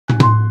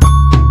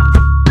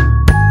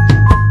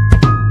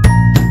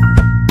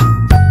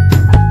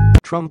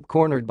Trump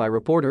cornered by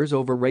reporters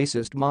over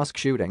racist mosque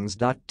shootings.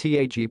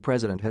 The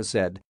president has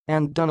said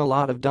and done a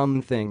lot of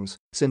dumb things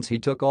since he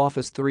took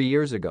office 3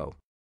 years ago.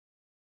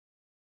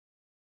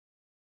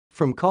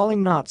 From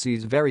calling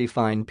Nazis very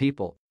fine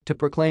people to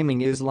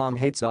proclaiming Islam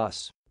hates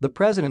us, the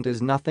president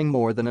is nothing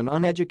more than an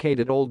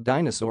uneducated old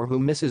dinosaur who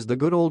misses the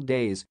good old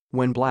days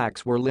when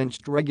blacks were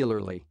lynched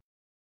regularly.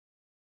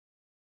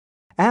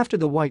 After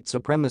the white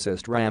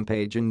supremacist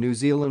rampage in New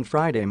Zealand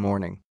Friday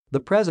morning, the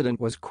president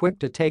was quick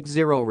to take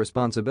zero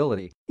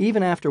responsibility,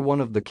 even after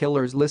one of the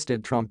killers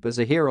listed Trump as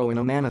a hero in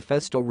a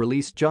manifesto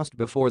released just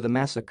before the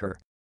massacre.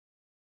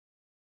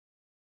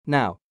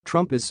 Now,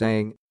 Trump is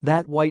saying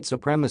that white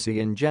supremacy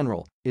in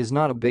general is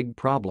not a big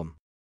problem.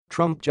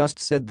 Trump just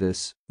said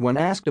this when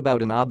asked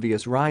about an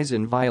obvious rise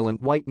in violent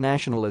white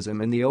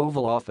nationalism in the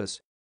Oval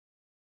Office.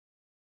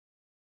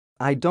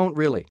 I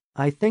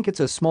think it's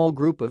a small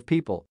group of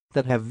people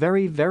that have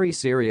very, very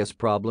serious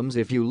problems.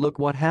 If you look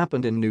what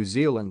happened in New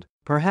Zealand,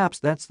 perhaps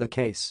that's the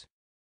case.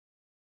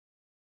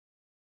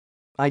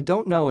 I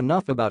don't know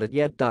enough about it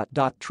yet.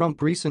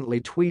 Trump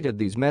recently tweeted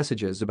these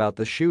messages about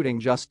the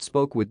shooting. Just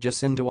spoke with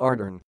Jacinda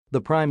Ardern,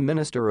 the Prime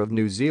Minister of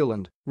New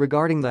Zealand,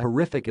 regarding the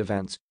horrific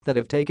events that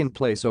have taken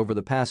place over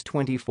the past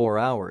 24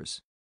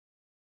 hours.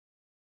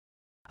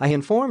 I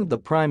informed the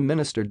Prime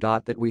Minister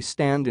that we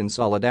stand in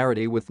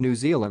solidarity with New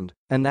Zealand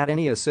and that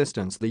any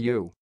assistance the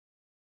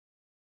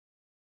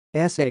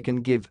USA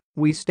can give,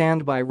 we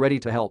stand by ready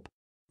to help.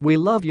 We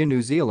love you,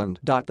 New Zealand.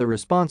 The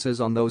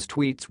responses on those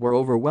tweets were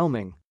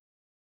overwhelming.